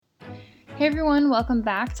Hey everyone, welcome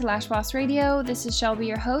back to Lash Boss Radio. This is Shelby,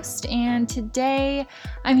 your host, and today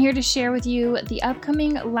I'm here to share with you the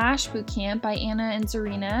upcoming Lash Bootcamp by Anna and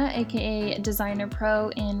Zarina, aka Designer Pro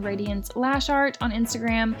in Radiance Lash Art on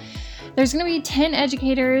Instagram. There's going to be 10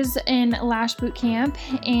 educators in Lash Bootcamp,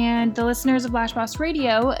 and the listeners of Lash Boss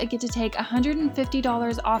Radio get to take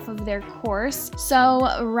 $150 off of their course.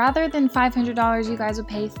 So rather than $500, you guys would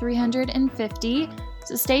pay $350.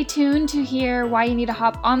 So stay tuned to hear why you need to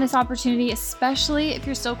hop on this opportunity, especially if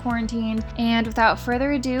you're still quarantined. And without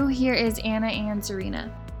further ado, here is Anna and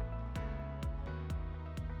Zarina.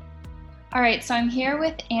 All right, so I'm here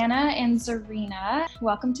with Anna and Zarina.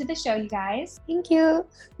 Welcome to the show, you guys. Thank you.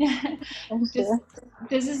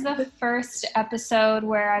 This is the first episode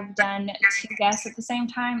where I've done two guests at the same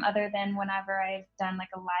time, other than whenever I've done like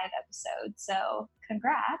a live episode. So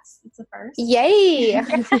congrats, it's the first. Yay!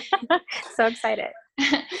 So excited.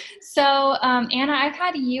 So Anna, I've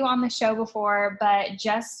had you on the show before, but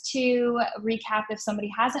just to recap, if somebody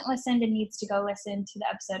hasn't listened and needs to go listen to the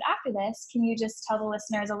episode after this, can you just tell the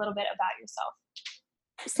listeners a little bit about yourself?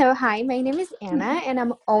 So hi, my name is Anna, and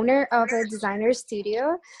I'm owner of a designer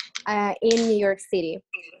studio in New York City.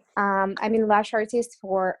 I've been a lash artist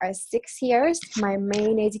for 6 years. My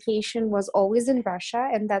main education was always in Russia,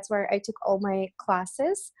 and that's where I took all my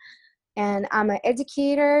classes. And I'm an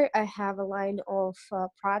educator. I have a line of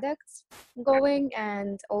products going,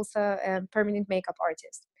 and also a permanent makeup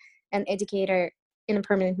artist and educator in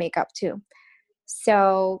permanent makeup too.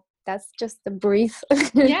 So that's just a brief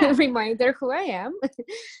reminder who I am.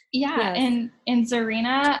 Yeah, yes. And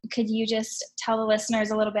Zarina, could you just tell the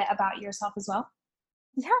listeners a little bit about yourself as well?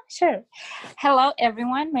 Yeah, sure. Hello,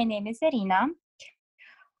 everyone. My name is Zarina.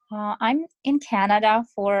 I'm in Canada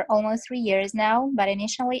for almost 3 years now, but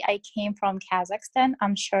initially I came from Kazakhstan.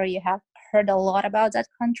 I'm sure you have heard a lot about that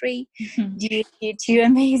country due to two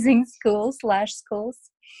amazing schools.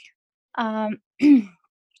 I'm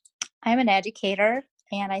an educator,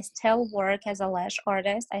 and I still work as a lash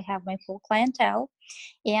artist. I have my full clientele,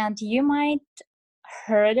 and you might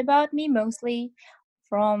heard about me mostly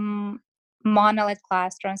from monolith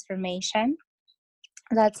class transformation.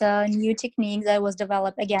 That's a new technique that was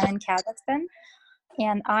developed again in Kazakhstan,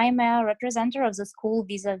 and I'm a representative of the school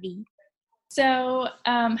vis-a-vis. So,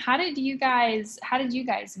 how did you guys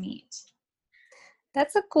meet?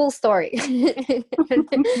 That's a cool story.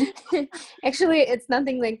 Actually, it's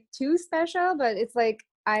nothing like too special, but it's like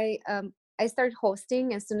I started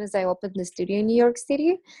hosting as soon as I opened the studio in New York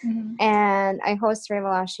City, and I host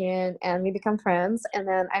Revelashian, and we become friends. And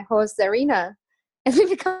then I host Zarina, and we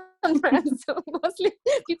become friends. So mostly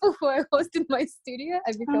people who I host in my studio,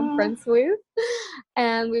 I become friends with,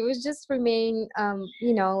 and we would just remain,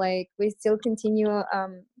 like we still continue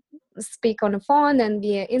speak on the phone and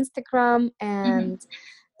via Instagram, and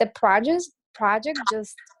the project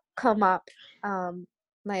just come up.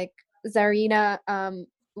 Like Zarina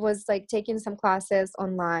was like taking some classes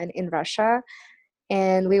online in Russia,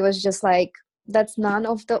 and we was just like, that's none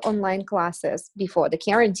of the online classes before the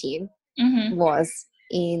quarantine was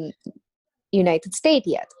in United States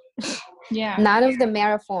yet. None of the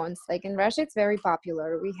marathons, like in Russia it's very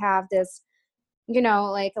popular. We have this,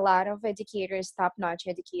 like a lot of educators, top-notch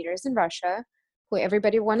educators in Russia who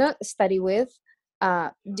everybody want to study with,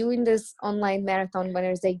 doing this online marathon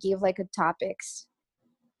where they give like a topics,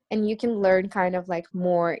 and you can learn kind of like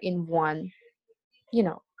more in one,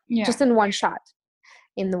 just in one shot.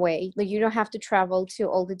 In the way, like you don't have to travel to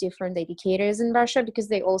all the different educators in Russia because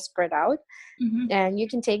they all spread out, and you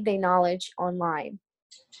can take their knowledge online.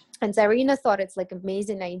 And Zarina thought it's like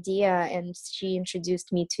amazing idea, and she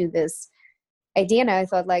introduced me to this idea, and I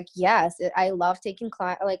thought like, yes, I love taking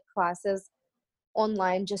classes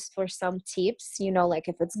online just for some tips, like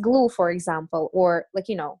if it's glue, for example, or like,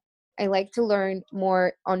 I like to learn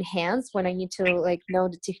more on hands when I need to like know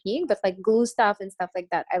the technique, but like glue stuff and stuff like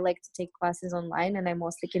that, I like to take classes online, and I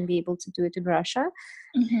mostly can be able to do it in Russia.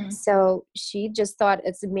 So she just thought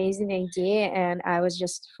it's an amazing idea, and I was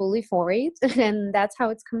just fully for it, and that's how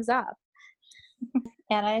it comes up.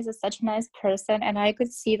 Anna is such a nice person, and I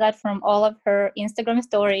could see that from all of her Instagram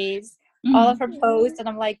stories, all of her posts, and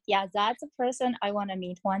I'm like, yeah, that's a person I want to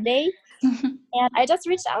meet one day. And I just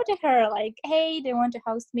reached out to her like, hey, do you want to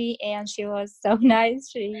host me? And she was so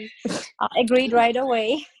nice. She agreed right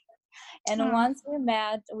away. And once we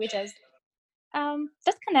met, we just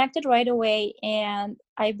connected right away. And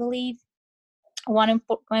I believe one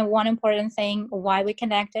important thing why we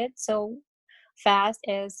connected so fast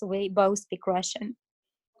is we both speak Russian.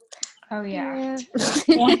 Oh yeah.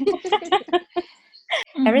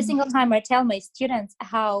 Every single time I tell my students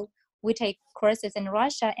how we take courses in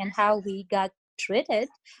Russia and how we got treated,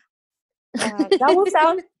 That will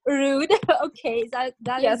sound rude. Okay, that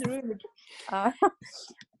Yes. is rude.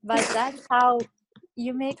 But that's how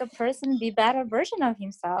you make a person be better version of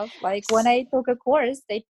himself. Like when I took a course,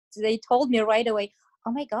 they told me right away,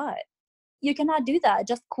 "Oh my God, you cannot do that.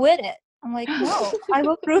 Just quit it." I'm like, "No, I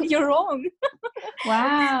will prove you wrong."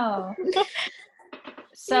 Wow.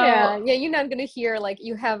 So yeah, you're not gonna hear like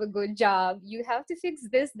you have a good job. You have to fix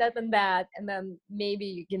this, that, and that, and then maybe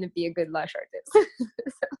you're gonna be a good lash artist.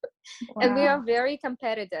 And we are very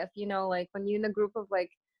competitive. Like when you're in a group of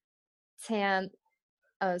like 10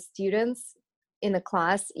 students in a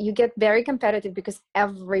class, you get very competitive because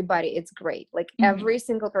everybody it's great. Like every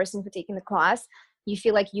single person who taking the class, you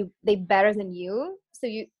feel like they better than you, so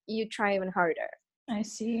you try even harder. I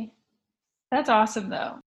see. That's awesome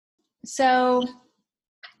though. So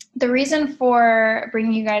the reason for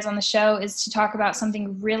bringing you guys on the show is to talk about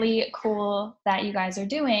something really cool that you guys are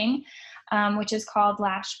doing, which is called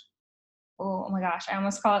oh my gosh, I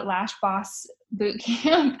almost call it Lash Boss Boot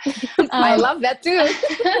Camp. I love that too.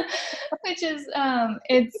 Which is,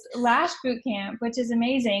 it's Lash Boot Camp, which is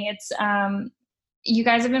amazing. It's, you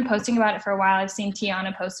guys have been posting about it for a while. I've seen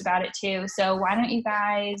Tiana post about it too. So why don't you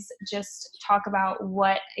guys just talk about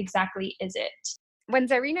what exactly is it? When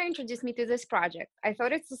Zarina introduced me to this project, I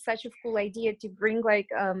thought it's such a cool idea to bring like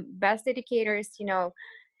best educators,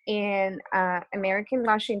 in American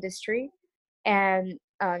lash industry, and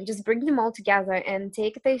just bring them all together and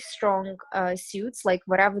take their strong suits, like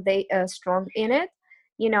whatever they strong in it,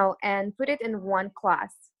 and put it in one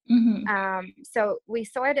class. So we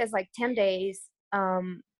saw it as like 10 days.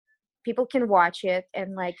 People can watch it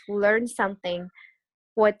and like learn something.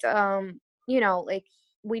 What like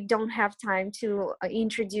we don't have time to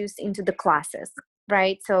introduce into the classes,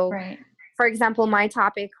 right? So for example, my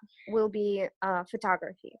topic will be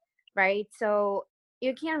photography, right? So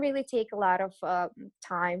you can't really take a lot of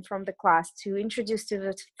time from the class to introduce to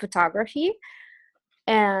the photography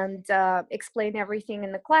and explain everything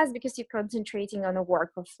in the class, because you're concentrating on the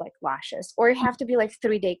work of like lashes, or it have to be like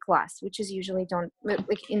 3-day class, which is usually don't,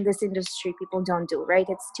 like in this industry people don't do, right?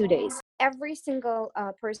 It's 2 days. Every single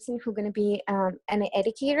person who's going to be an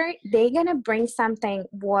educator, they're going to bring something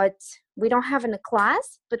what we don't have in the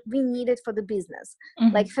class, but we need it for the business.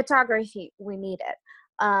 Like photography, we need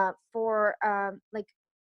it for like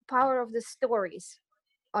power of the stories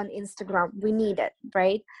on Instagram, we need it,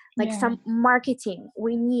 right? Like some marketing,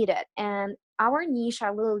 we need it. And our niche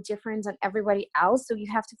are a little different than everybody else, so you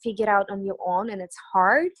have to figure it out on your own, and it's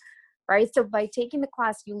hard, right? So by taking the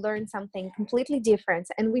class, you learn something completely different.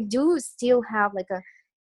 And we do still have like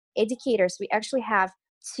educators. We actually have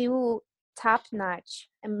 2 top-notch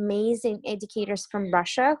amazing educators from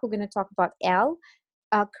Russia who are going to talk about L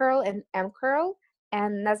curl and M curl,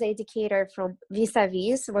 and another educator from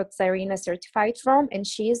Vis-a-Vis, what Zarina certified from, and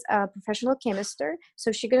she's a professional chemist,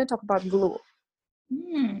 so she's going to talk about glue.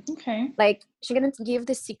 Okay. Like she's going to give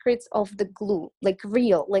the secrets of the glue, like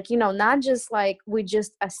real, like, not just like we're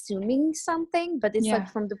just assuming something, but it's like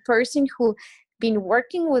from the person who been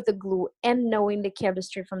working with the glue and knowing the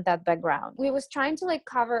chemistry from that background. We was trying to like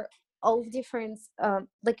cover all different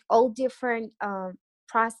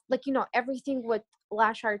process, like, everything what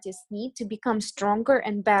lash artists need to become stronger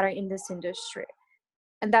and better in this industry.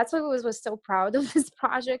 And that's why I was so proud of this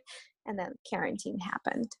project. And then quarantine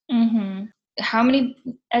happened. How many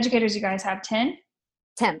educators you guys have? 10?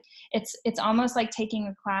 10. It's almost like taking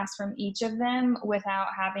a class from each of them without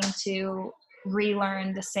having to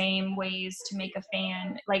relearn the same ways to make a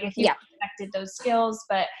fan. Like if you perfected those skills,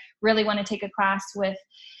 but really want to take a class with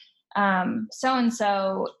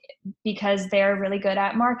so-and-so because they're really good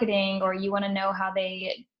at marketing, or you want to know how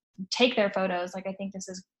they take their photos. Like, I think this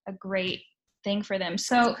is a great thing for them.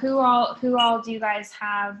 So who all do you guys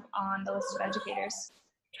have on the list of educators?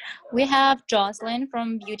 We have Jocelyn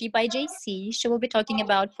from Beauty by JC. She will be talking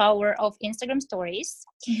about power of Instagram stories.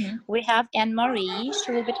 We have Anne-Marie.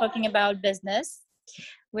 She will be talking about business.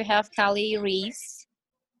 We have Callie Reese,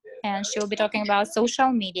 and she will be talking about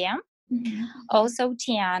social media. Also,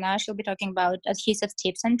 Tiana, she'll be talking about adhesive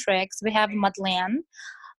tips and tricks. We have Madeleine.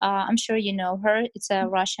 I'm sure you know her. It's a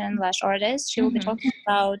Russian lash artist. She will be talking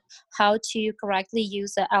about how to correctly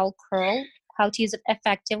use the L curl, how to use it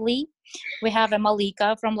effectively. We have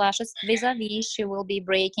Malika from Lashes Vis-a-Vis. She will be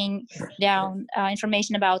breaking down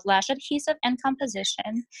information about lash adhesive and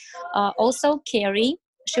composition. Also, Carrie.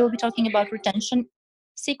 She will be talking about retention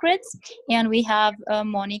secrets. And we have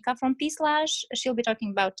Monica from Peace Lash. She'll be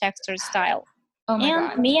talking about texture style. Oh my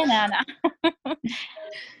God. Me and Anna.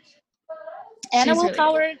 Anna will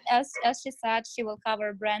cover, as she said, she will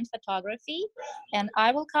cover brand photography, and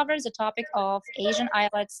I will cover the topic of Asian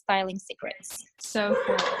eyelet styling secrets. So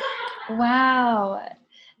cool. Wow.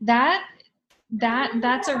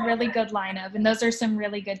 That's a really good lineup, and those are some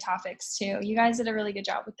really good topics too. You guys did a really good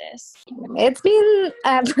job with this. It's been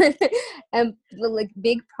like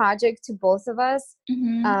big project to both of us.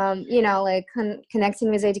 You know, like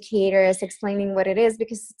connecting with educators, explaining what it is,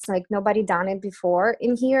 because it's like nobody done it before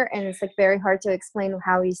in here, and it's like very hard to explain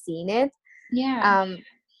how you're seeing it.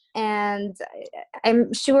 And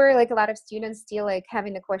I'm sure like a lot of students still like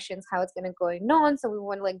having the questions how it's gonna going on, so we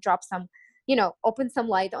want to like drop some, you know, open some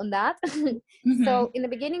light on that. So in the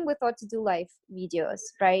beginning we thought to do live videos,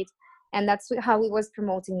 right? And that's how we was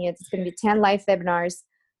promoting it. It's going to be 10 live webinars,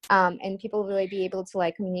 and people will be able to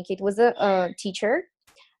like communicate with a teacher,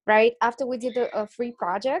 right? After we did a free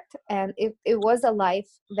project and it was a live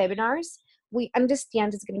webinars, we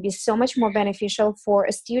understand it's going to be so much more beneficial for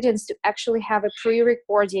students to actually have a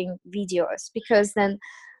pre-recording videos, because then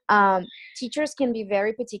teachers can be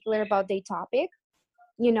very particular about their topic,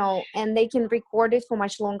 you know, and they can record it for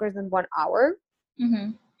much longer than 1 hour.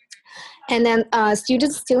 And then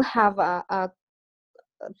students still have a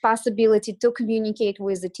possibility to communicate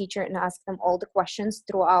with the teacher and ask them all the questions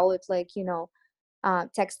throughout, like, you know,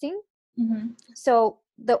 texting. So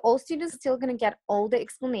all students still going to get all the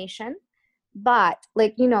explanation, but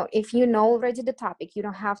like, you know, if you know already the topic, you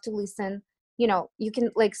don't have to listen, you know, you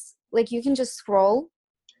can like you can just scroll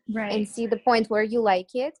and see the point where you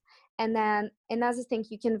like it. And then another thing,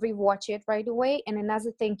 you can rewatch it right away. And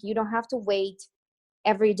another thing, you don't have to wait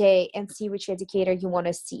every day and see which educator you want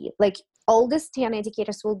to see. Like all these 10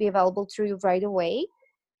 educators will be available to you right away.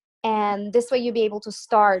 And this way you'll be able to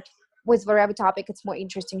start with whatever topic it's more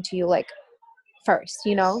interesting to you, like first,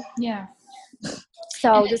 you know?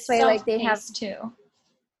 So this way, like they have too.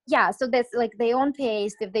 So that's like their own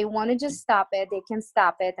pace. If they want to just stop it, they can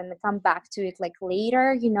stop it and come back to it like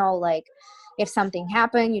later, you know, like if something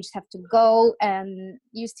happened, you just have to go and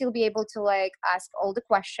you still be able to like ask all the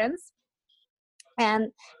questions.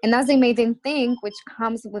 And another amazing thing which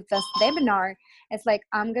comes with this webinar is like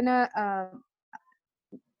I'm gonna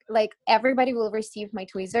like everybody will receive my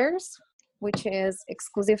tweezers, which is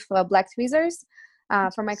exclusive black tweezers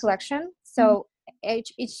for my collection. So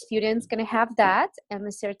each student's gonna have that and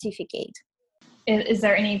a certificate. Is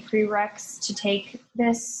there any prereqs to take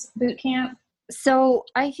this boot camp? So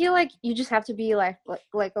I feel like you just have to be like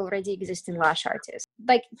already existing lash artist.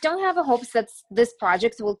 Like don't have a hopes that this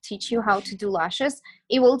project will teach you how to do lashes.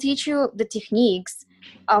 It will teach you the techniques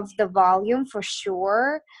of the volume for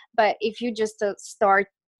sure. But if you just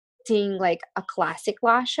starting like a classic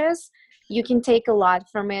lashes, you can take a lot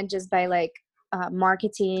from it just by like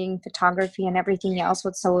marketing, photography, and everything else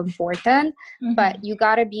what's so important. But you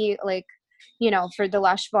gotta be like, you know, for the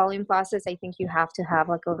lash volume classes, I think you have to have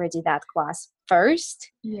like already that class first.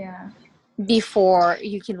 Before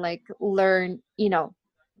you can like learn, you know,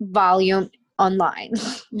 volume online.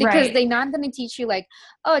 Because they're not going to teach you like,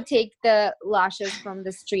 oh, take the lashes from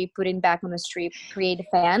the strip, put it back on the strip, create a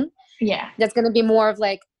fan. That's going to be more of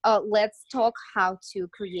like, oh, let's talk how to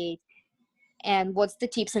create and what's the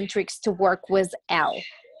tips and tricks to work with L.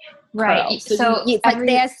 So it's like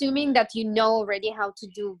they're assuming that you know already how to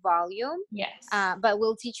do volume. But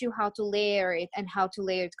we'll teach you how to layer it and how to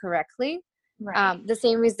layer it correctly. The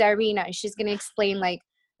same with Darina. She's going to explain like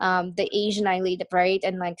the Asian eyelid, right?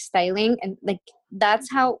 And like styling. And like that's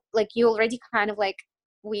how like you already kind of like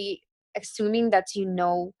we assuming that you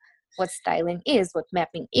know what styling is, what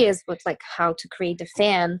mapping is, what like how to create the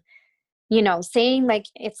fan. You know, saying like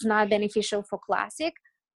it's not beneficial for classic,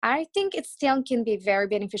 I think it still can be very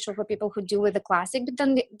beneficial for people who do with the classic, but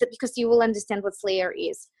then because you will understand what layer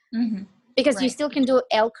is. Because you still can do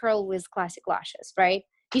L curl with classic lashes, right?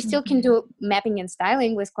 You still can do mapping and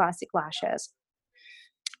styling with classic lashes.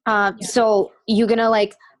 So you're gonna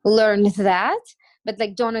like learn that, but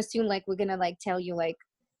like don't assume like we're gonna like tell you like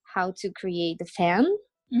how to create the fan,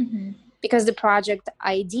 because the project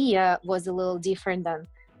idea was a little different than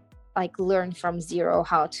like learn from zero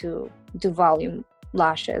how to do volume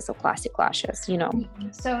lashes or classic lashes, you know.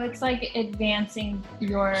 So it's like advancing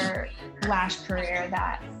your lash career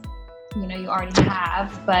that, you know, you already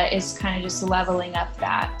have, but it's kind of just leveling up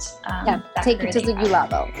that. Take it to the new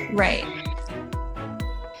level.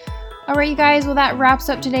 All right, you guys, well, that wraps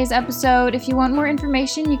up today's episode. If you want more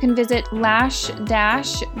information, you can visit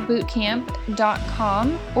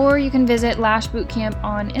lash-bootcamp.com, or you can visit Lash Bootcamp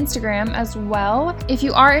on Instagram as well. If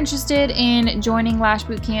you are interested in joining Lash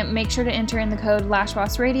Bootcamp, make sure to enter in the code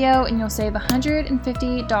LashBossRadio and you'll save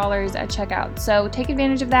 $150 at checkout. So take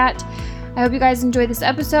advantage of that. I hope you guys enjoyed this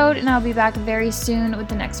episode, and I'll be back very soon with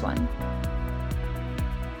the next one.